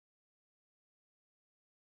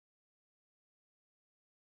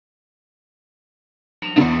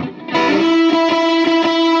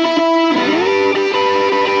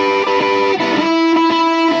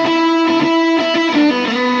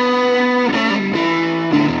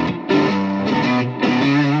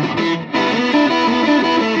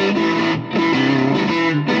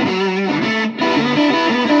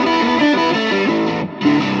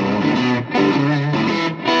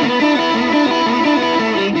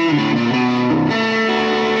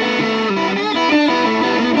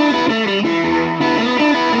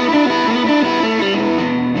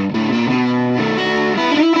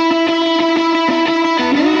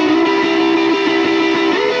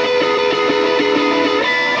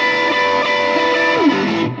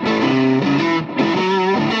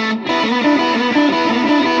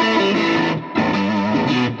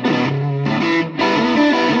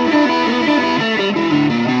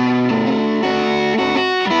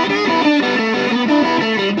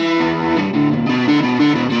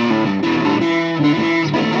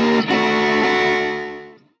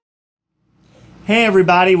Hey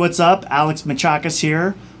everybody, what's up? Alex Mitchakes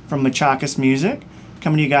here from Mitchakes Music,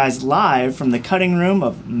 coming to you guys live from the cutting room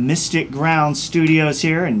of Mystic Ground Studios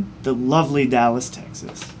here in the lovely Dallas,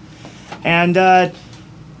 Texas. And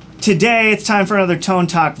today it's time for another Tone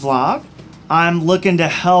Talk vlog. I'm looking to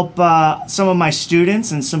help some of my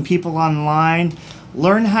students and some people online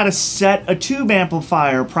learn how to set a tube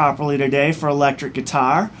amplifier properly today for electric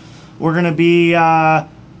guitar. We're going to be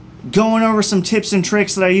going over some tips and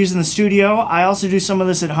tricks that I use in the studio. I also do some of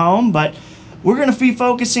this at home, but we're going to be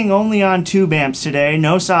focusing only on tube amps today,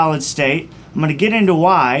 no solid state. I'm going to get into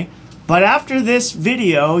why, but after this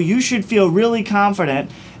video, you should feel really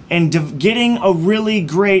confident in getting a really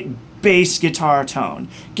great bass guitar tone.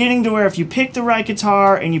 Getting to where if you pick the right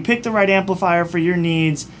guitar and you pick the right amplifier for your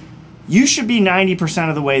needs, you should be 90%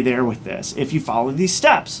 of the way there with this if you follow these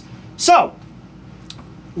steps. So,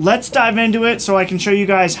 let's dive into it so I can show you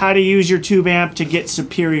guys how to use your tube amp to get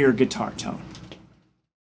superior guitar tone.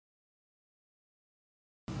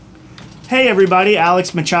 Hey everybody,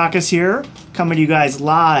 Alex Mitchakes here, coming to you guys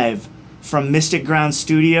live from Mystic Ground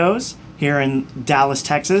Studios here in Dallas,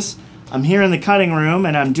 Texas. I'm here in the cutting room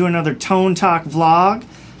and I'm doing another Tone Talk vlog.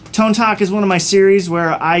 Tone Talk is one of my series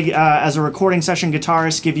where I, as a recording session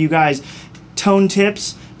guitarist, give you guys tone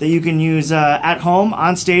tips that you can use at home,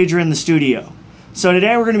 on stage, or in the studio. So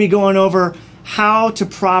today we're going to be going over how to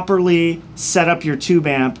properly set up your tube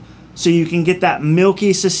amp so you can get that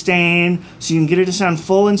milky sustain, so you can get it to sound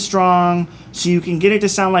full and strong, so you can get it to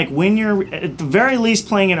sound like when you're at the very least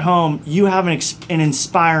playing at home, you have an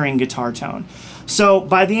inspiring guitar tone. So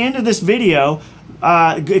by the end of this video,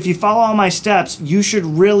 if you follow all my steps, you should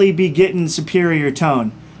really be getting superior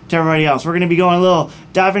tone to everybody else. We're going to be going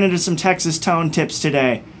diving into some Texas tone tips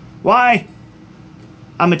today. Why?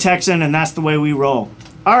 I'm a Texan and that's the way we roll.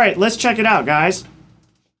 All right, let's check it out, guys.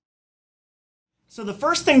 So the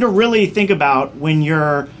first thing to really think about when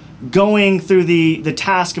you're going through the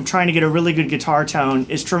task of trying to get a really good guitar tone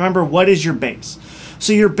is to remember what is your bass.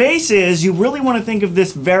 So your bass is, you really want to think of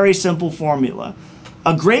this very simple formula.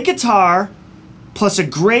 A great guitar plus a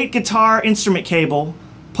great guitar instrument cable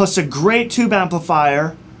plus a great tube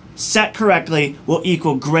amplifier set correctly will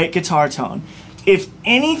equal great guitar tone. If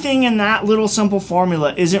anything in that little simple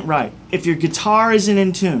formula isn't right, if your guitar isn't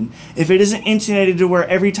in tune, if it isn't intonated to where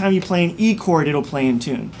every time you play an E chord it'll play in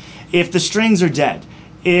tune, if the strings are dead,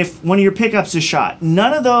 if one of your pickups is shot,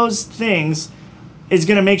 none of those things is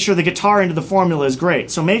going to make sure the guitar into the formula is great.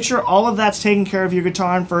 So make sure all of that's taken care of your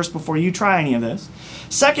guitar on first before you try any of this.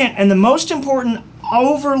 Second, and the most important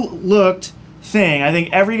overlooked thing, I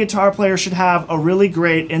think every guitar player should have a really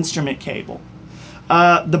great instrument cable.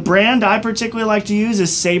 The brand I particularly like to use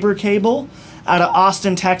is Sabre Cable out of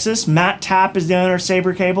Austin, Texas. Matt Tapp is the owner of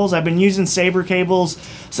Sabre Cables. I've been using Sabre Cables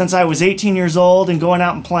since I was 18 years old and going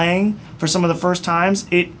out and playing for some of the first times.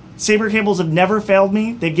 Sabre Cables have never failed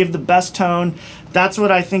me. They give the best tone. That's what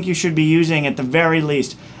I think you should be using at the very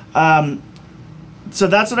least. So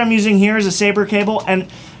that's what I'm using here is a Sabre Cable. And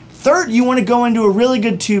third, you want to go into a really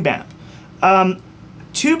good tube amp.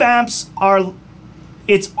 Tube amps are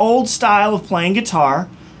it's old style of playing guitar.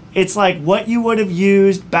 It's like what you would have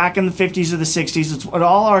used back in the 50s or the 60s. It's what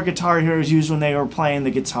all our guitar heroes used when they were playing the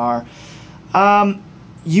guitar.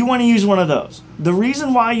 You want to use one of those. The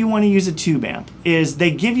reason why you want to use a tube amp is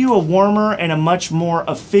they give you a warmer and a much more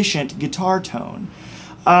efficient guitar tone.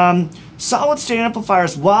 Solid state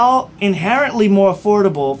amplifiers, while inherently more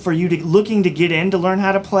affordable for you looking to get in to learn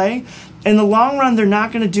how to play, in the long run they're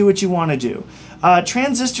not going to do what you want to do.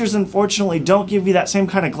 Transistors, unfortunately, don't give you that same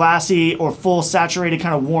kind of glassy or full saturated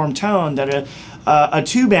kind of warm tone that a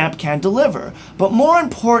tube amp can deliver. But more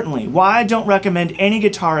importantly, why I don't recommend any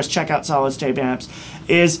guitarist check out solid state amps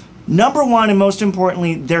is, number one and most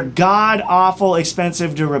importantly, they're god-awful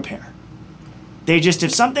expensive to repair. They just,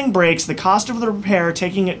 if something breaks, the cost of the repair,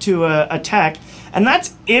 taking it to a tech, and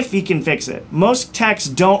that's if he can fix it. Most techs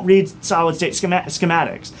don't read solid state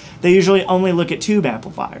schematics. They usually only look at tube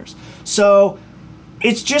amplifiers. So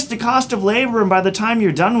it's just the cost of labor, and by the time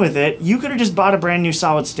you're done with it, you could have just bought a brand new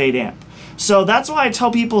solid state amp. So that's why I tell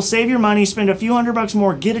people, save your money, spend a few $100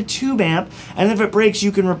 more, get a tube amp, and if it breaks,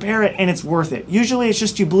 you can repair it, and it's worth it. Usually it's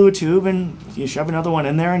just you blew a tube, and you shove another one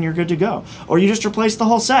in there, and you're good to go. Or you just replace the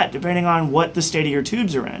whole set, depending on what the state of your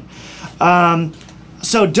tubes are in.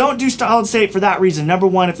 So don't do solid state for that reason. Number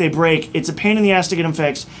one, if they break, it's a pain in the ass to get them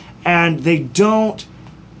fixed, and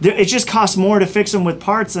it just costs more to fix them with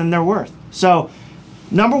parts than they're worth. So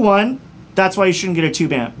number one, that's why you shouldn't get a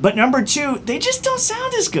tube amp. But number two, they just don't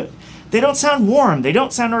sound as good. They don't sound warm. They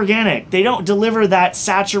don't sound organic. They don't deliver that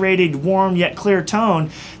saturated, warm yet clear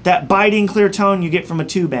tone, that biting clear tone you get from a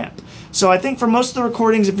tube amp. So I think for most of the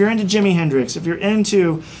recordings, if you're into Jimi Hendrix, if you're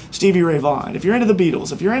into Stevie Ray Vaughan, if you're into the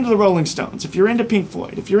Beatles, if you're into the Rolling Stones, if you're into Pink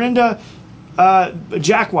Floyd, if you're into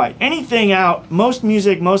Jack White, anything out, most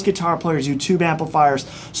music, most guitar players use tube amplifiers.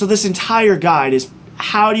 So this entire guide is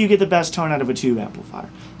how do you get the best tone out of a tube amplifier?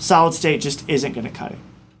 Solid state just isn't going to cut it.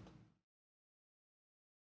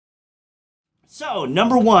 So,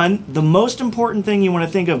 number one, the most important thing you want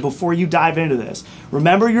to think of before you dive into this.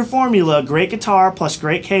 Remember your formula, great guitar plus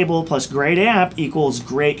great cable plus great amp equals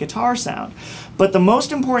great guitar sound. But the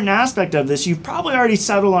most important aspect of this, you've probably already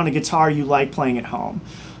settled on a guitar you like playing at home.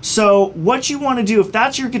 So what you want to do, if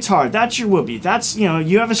that's your guitar, that's your whoopee, that's, you know,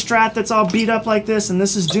 you have a Strat that's all beat up like this and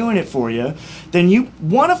this is doing it for you, then you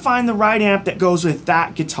want to find the right amp that goes with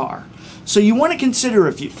that guitar. So you want to consider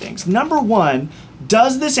a few things. Number one,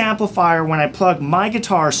 does this amplifier, when I plug my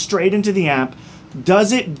guitar straight into the amp,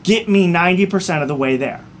 does it get me 90% of the way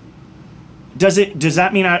there? Does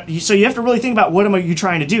that mean so you have to really think about what am you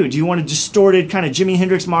trying to do? Do you want a distorted kind of Jimi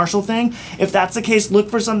Hendrix Marshall thing? If that's the case, look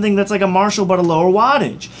for something that's like a Marshall but a lower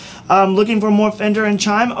wattage. Looking for more Fender and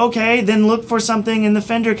chime? Okay, then look for something in the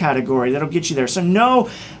Fender category that'll get you there. So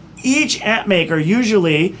no, each amp maker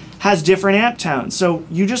usually has different amp tones. So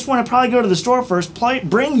you just want to probably go to the store first,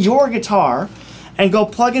 bring your guitar, and go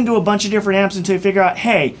plug into a bunch of different amps until you figure out,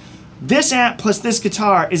 hey, this amp plus this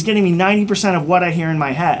guitar is getting me 90% of what I hear in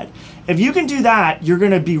my head. If you can do that, you're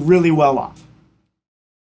going to be really well off.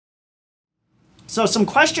 So some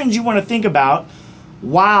questions you want to think about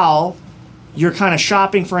while you're kind of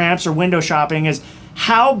shopping for amps or window shopping is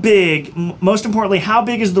how big, most importantly, how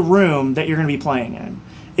big is the room that you're going to be playing in?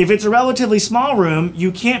 If it's a relatively small room,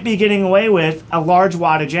 you can't be getting away with a large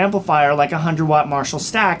wattage amplifier like a 100-watt Marshall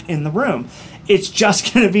stack in the room. It's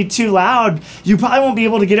just going to be too loud. You probably won't be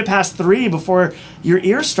able to get it past 3 before your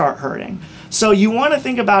ears start hurting. So you want to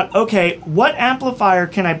think about, okay, what amplifier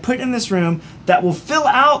can I put in this room that will fill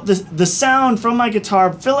out the sound from my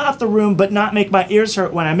guitar, fill out the room, but not make my ears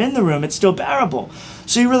hurt when I'm in the room? It's still bearable.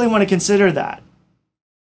 So you really want to consider that.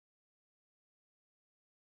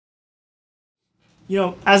 You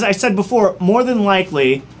know, as I said before, more than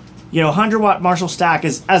likely, you know, 100-watt Marshall stack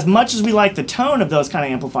is, as much as we like the tone of those kind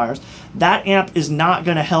of amplifiers, that amp is not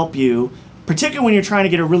going to help you, particularly when you're trying to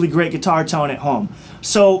get a really great guitar tone at home.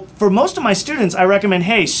 So for most of my students, I recommend,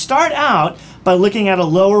 hey, start out by looking at a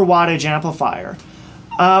lower wattage amplifier.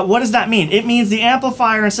 What does that mean? It means the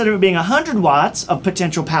amplifier, instead of it being 100 watts of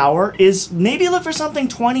potential power, is maybe look for something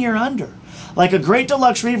 20 or under, like a great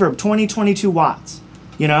deluxe reverb, 20, 22 watts,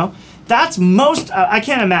 you know? That's most, I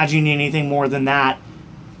can't imagine anything more than that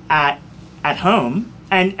at home.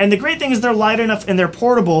 And the great thing is they're light enough and they're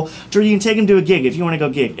portable to where you can take them to a gig if you want to go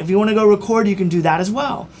gig. If you want to go record, you can do that as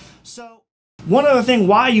well. So one other thing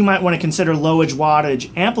why you might want to consider low-edge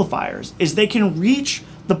wattage amplifiers is they can reach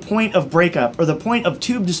the point of breakup or the point of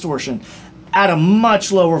tube distortion at a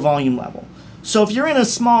much lower volume level. So if you're in a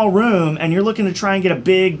small room and you're looking to try and get a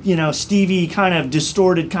big, you know, Stevie kind of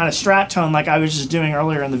distorted kind of Strat tone like I was just doing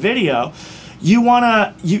earlier in the video, you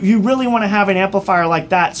really want to have an amplifier like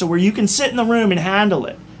that, so where you can sit in the room and handle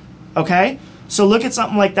it, okay? So look at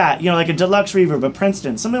something like that, you know, like a deluxe reverb, a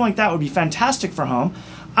Princeton, something like that would be fantastic for home.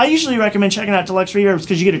 I usually recommend checking out deluxe reverbs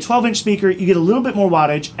because you get a 12-inch speaker, you get a little bit more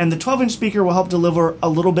wattage, and the 12-inch speaker will help deliver a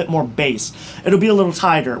little bit more bass. It'll be a little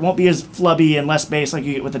tighter. It won't be as flubby and less bass like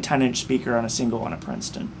you get with a 10-inch speaker on a single on a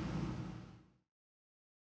Princeton.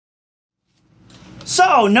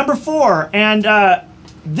 So, number 4, and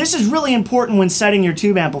this is really important when setting your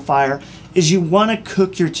tube amplifier, is you want to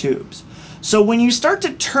cook your tubes. So when you start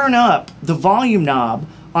to turn up the volume knob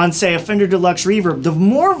on, say, a Fender Deluxe Reverb, the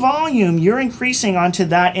more volume you're increasing onto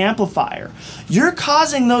that amplifier, you're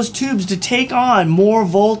causing those tubes to take on more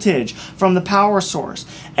voltage from the power source.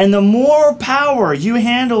 And the more power you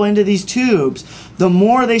handle into these tubes, the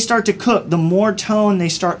more they start to cook, the more tone they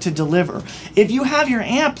start to deliver. If you have your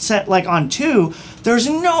amp set like on 2, there's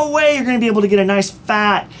no way you're going to be able to get a nice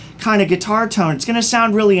fat kind of guitar tone. It's going to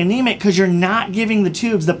sound really anemic because you're not giving the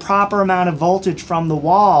tubes the proper amount of voltage from the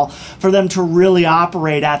wall for them to really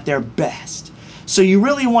operate at their best. So you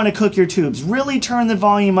really want to cook your tubes. Really turn the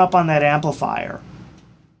volume up on that amplifier.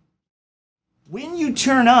 When you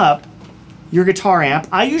turn up your guitar amp,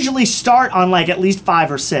 I usually start on like at least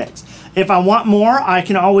 5 or 6. If I want more, I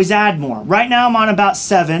can always add more. Right now I'm on about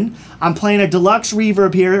 7. I'm playing a deluxe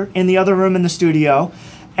reverb here in the other room in the studio,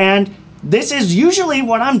 and this is usually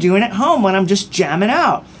what I'm doing at home when I'm just jamming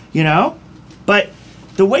out, you know? But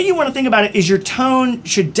the way you want to think about it is your tone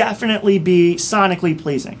should definitely be sonically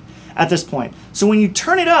pleasing at this point. So when you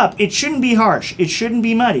turn it up, it shouldn't be harsh. It shouldn't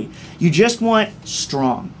be muddy. You just want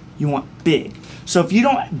strong. You want big. So if you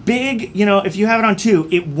don't big, you know, if you have it on 2,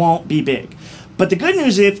 it won't be big. But the good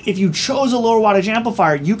news is if you chose a lower wattage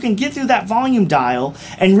amplifier, you can get through that volume dial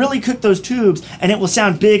and really cook those tubes, and it will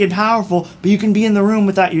sound big and powerful, but you can be in the room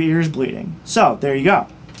without your ears bleeding. So there you go.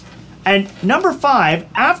 And number 5,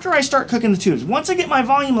 after I start cooking the tubes, once I get my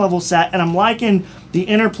volume level set and I'm liking the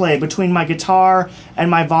interplay between my guitar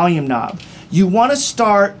and my volume knob, you want to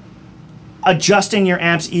start adjusting your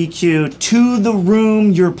amp's EQ to the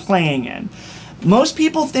room you're playing in. Most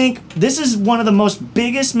people think this is one of the most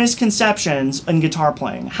biggest misconceptions in guitar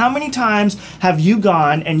playing. How many times have you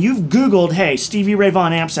gone and you've Googled, hey, Stevie Ray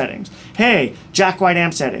Vaughan amp settings, hey, Jack White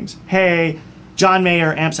amp settings, hey, John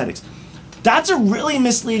Mayer amp settings? That's a really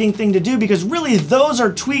misleading thing to do, because really those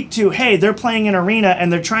are tweaked to, hey, they're playing an arena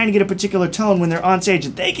and they're trying to get a particular tone when they're on stage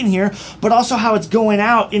that they can hear, but also how it's going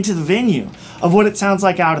out into the venue of what it sounds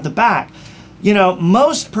like out at the back. You know,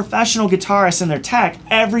 most professional guitarists in their tech,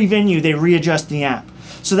 every venue they readjust the amp.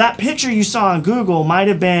 So that picture you saw on Google might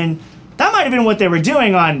have been what they were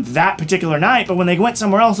doing on that particular night, but when they went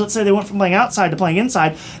somewhere else, let's say they went from playing outside to playing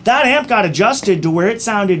inside, that amp got adjusted to where it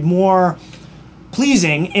sounded more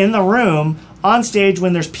pleasing in the room on stage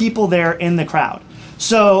when there's people there in the crowd.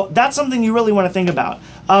 So that's something you really want to think about.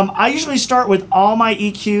 I usually start with all my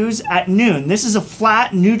EQs at noon. This is a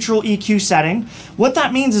flat neutral EQ setting. What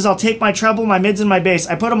that means is I'll take my treble, my mids, and my bass.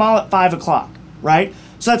 I put them all at 5 o'clock, right?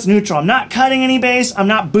 So that's neutral. I'm not cutting any bass. I'm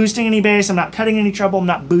not boosting any bass. I'm not cutting any treble. I'm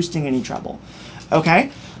not boosting any treble.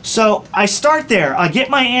 Okay? So I start there. I get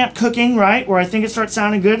my amp cooking, right, where I think it starts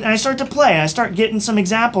sounding good, and I start to play. I start getting some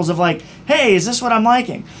examples of like, hey, is this what I'm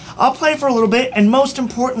liking? I'll play for a little bit, and most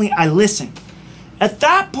importantly, I listen. At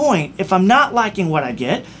that point, if I'm not liking what I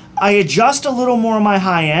get, I adjust a little more on my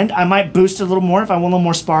high end. I might boost it a little more if I want a little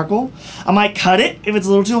more sparkle. I might cut it if it's a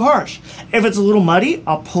little too harsh. If it's a little muddy,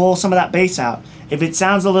 I'll pull some of that bass out. If it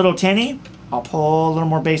sounds a little tinny, I'll pull a little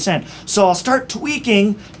more bass in. So I'll start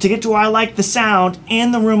tweaking to get to where I like the sound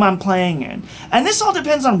in the room I'm playing in. And this all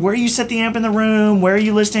depends on where you set the amp in the room, where are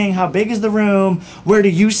you listening, how big is the room, where do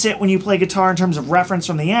you sit when you play guitar in terms of reference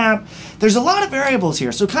from the amp. There's a lot of variables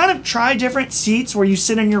here. So kind of try different seats where you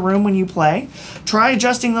sit in your room when you play. Try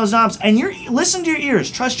adjusting those knobs, and listen to your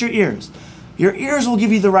ears, trust your ears. Your ears will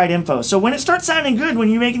give you the right info. So when it starts sounding good, when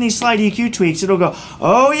you're making these slight EQ tweaks, it'll go,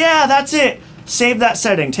 oh yeah, that's it. Save that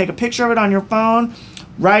setting. Take a picture of it on your phone.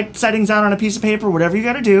 Write settings out on a piece of paper, whatever you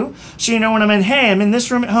got to do, so you know when I'm in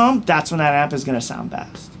this room at home, that's when that amp is going to sound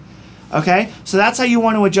best. Okay? So that's how you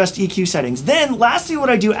want to adjust EQ settings. Then, lastly, what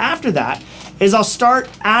I do after that is I'll start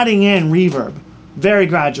adding in reverb very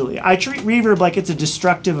gradually. I treat reverb like it's a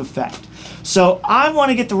destructive effect. So I want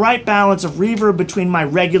to get the right balance of reverb between my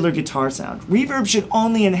regular guitar sound. Reverb should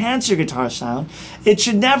only enhance your guitar sound. It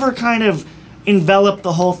should never kind of envelop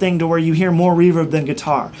the whole thing to where you hear more reverb than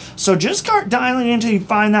guitar. So just start dialing it until you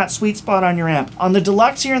find that sweet spot on your amp. On the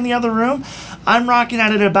Deluxe here in the other room, I'm rocking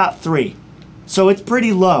at it at about 3. So it's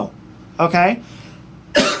pretty low, okay?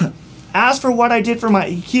 As for what I did for my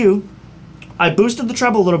EQ, I boosted the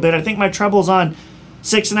treble a little bit. I think my treble's on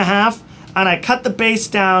 6.5, and I cut the bass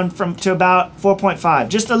down to about 4.5,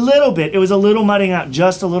 just a little bit. It was a little mudding out,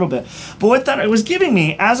 just a little bit. But what that it was giving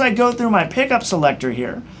me, as I go through my pickup selector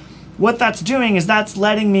here, what that's doing is that's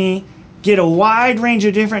letting me get a wide range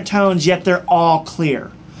of different tones, yet they're all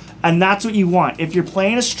clear. And that's what you want. If you're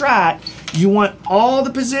playing a Strat, you want all the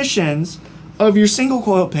positions of your single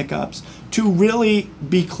coil pickups to really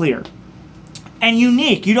be clear and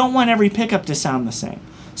unique. You don't want every pickup to sound the same.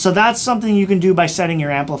 So that's something you can do by setting your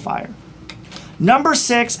amplifier. Number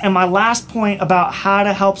 6, and my last point about how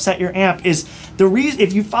to help set your amp, is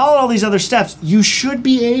if you follow all these other steps, you should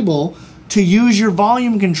be able to use your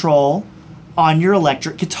volume control on your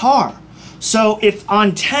electric guitar. So if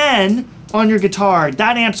on 10 on your guitar,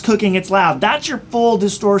 that amp's cooking, it's loud, that's your full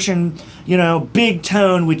distortion, you know, big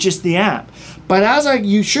tone with just the amp. But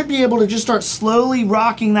you should be able to just start slowly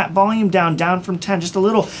rocking that volume down from 10 just a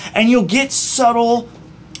little, and you'll get subtle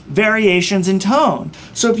variations in tone.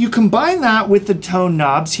 So if you combine that with the tone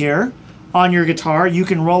knobs here on your guitar, you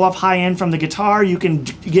can roll off high end from the guitar, you can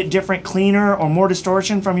get different cleaner or more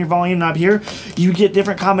distortion from your volume knob here, you get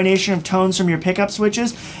different combination of tones from your pickup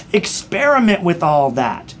switches. Experiment with all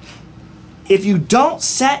that. If you don't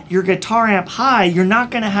set your guitar amp high, you're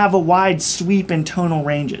not going to have a wide sweep in tonal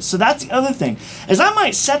ranges. So that's the other thing, is I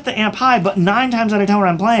might set the amp high, but 9 times out of 10 when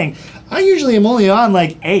I'm playing, I usually am only on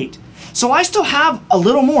like 8. So I still have a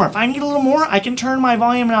little more. If I need a little more, I can turn my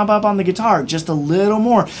volume knob up on the guitar just a little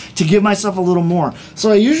more to give myself a little more.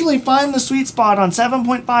 So I usually find the sweet spot on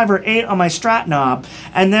 7.5 or 8 on my Strat knob,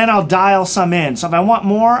 and then I'll dial some in. So if I want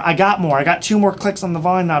more, I got more. I got 2 more clicks on the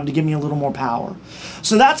volume knob to give me a little more power.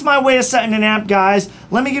 So that's my way of setting an amp, guys.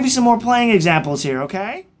 Let me give you some more playing examples here,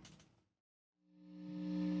 okay?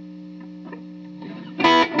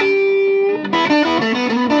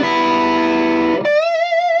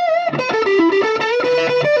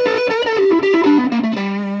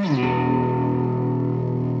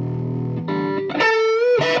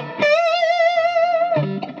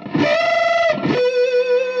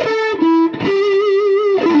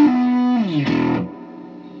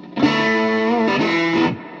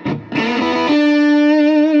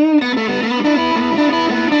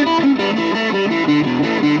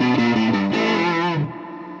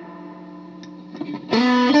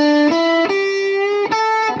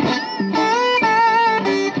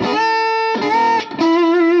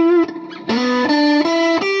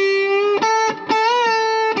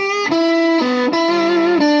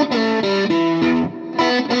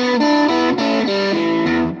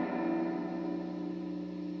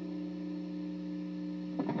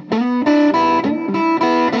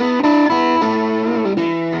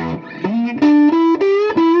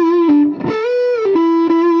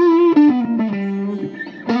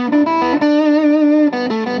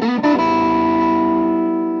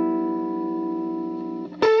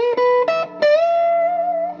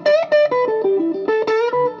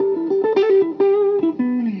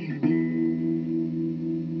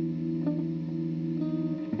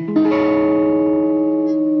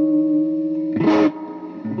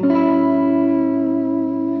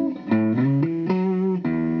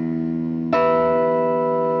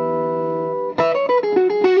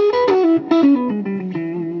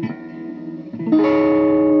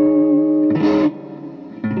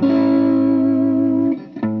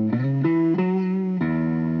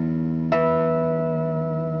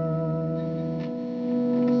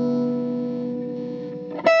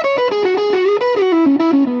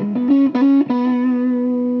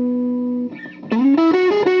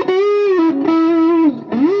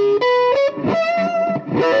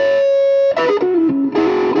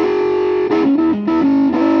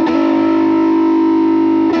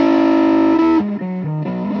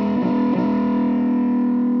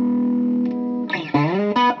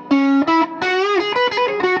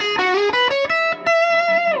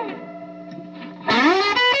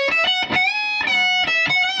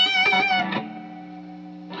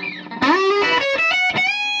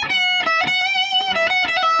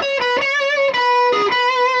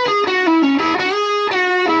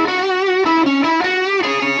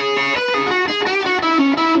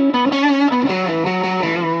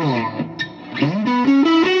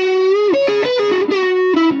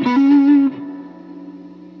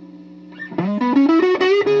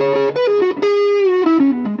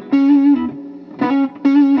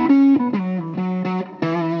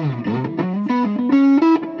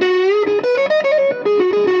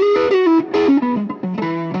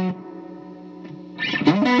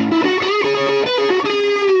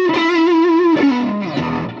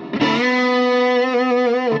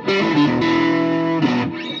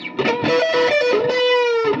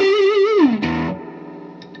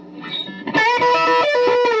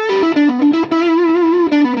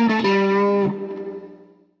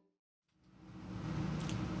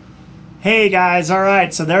 Hey guys,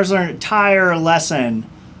 alright, so there's our entire lesson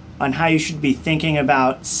on how you should be thinking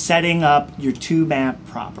about setting up your tube amp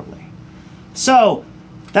properly. So,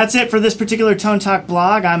 that's it for this particular Tone Talk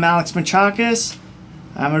blog. I'm Alex Mitchakes.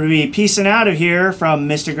 I'm going to be peacing out of here from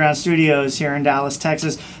Mr. Ground Studios here in Dallas,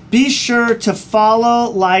 Texas. Be sure to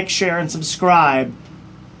follow, like, share, and subscribe.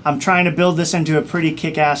 I'm trying to build this into a pretty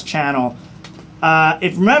kick-ass channel.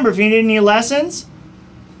 Remember, if you need any lessons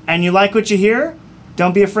and you like what you hear,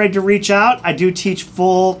 don't be afraid to reach out. I do teach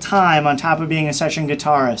full time on top of being a session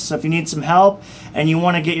guitarist. So if you need some help and you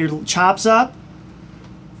want to get your chops up,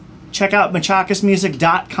 check out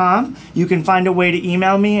mitchakesmusic.com. You can find a way to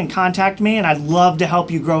email me and contact me, and I'd love to help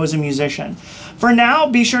you grow as a musician. For now,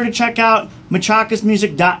 be sure to check out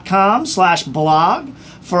mitchakesmusic.com/blog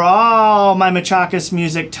for all my Mitchakes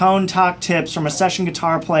music tone talk tips from a session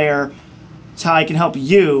guitar player. It's how I can help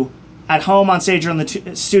you at home, on stage, or in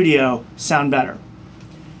the studio sound better.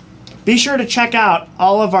 Be sure to check out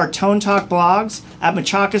all of our Tone Talk blogs at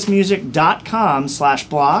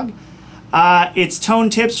mitchakesmusic.com/blog. It's tone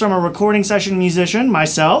tips from a recording session musician,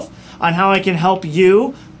 myself, on how I can help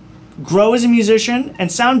you grow as a musician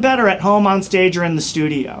and sound better at home, on stage, or in the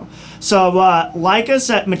studio. So like us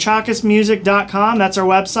at mitchakesmusic.com. That's our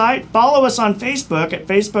website. Follow us on Facebook at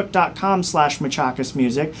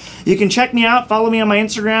facebook.com/mitchakesmusic. You can check me out. Follow me on my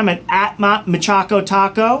Instagram at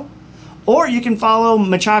 @michakotaco. Or you can follow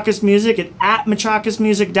Mitchakes Music at Mitchakes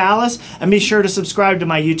Music Dallas, and be sure to subscribe to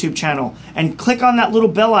my YouTube channel. And click on that little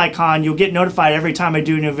bell icon. You'll get notified every time I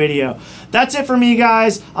do a new video. That's it for me,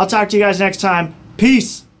 guys. I'll talk to you guys next time.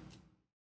 Peace.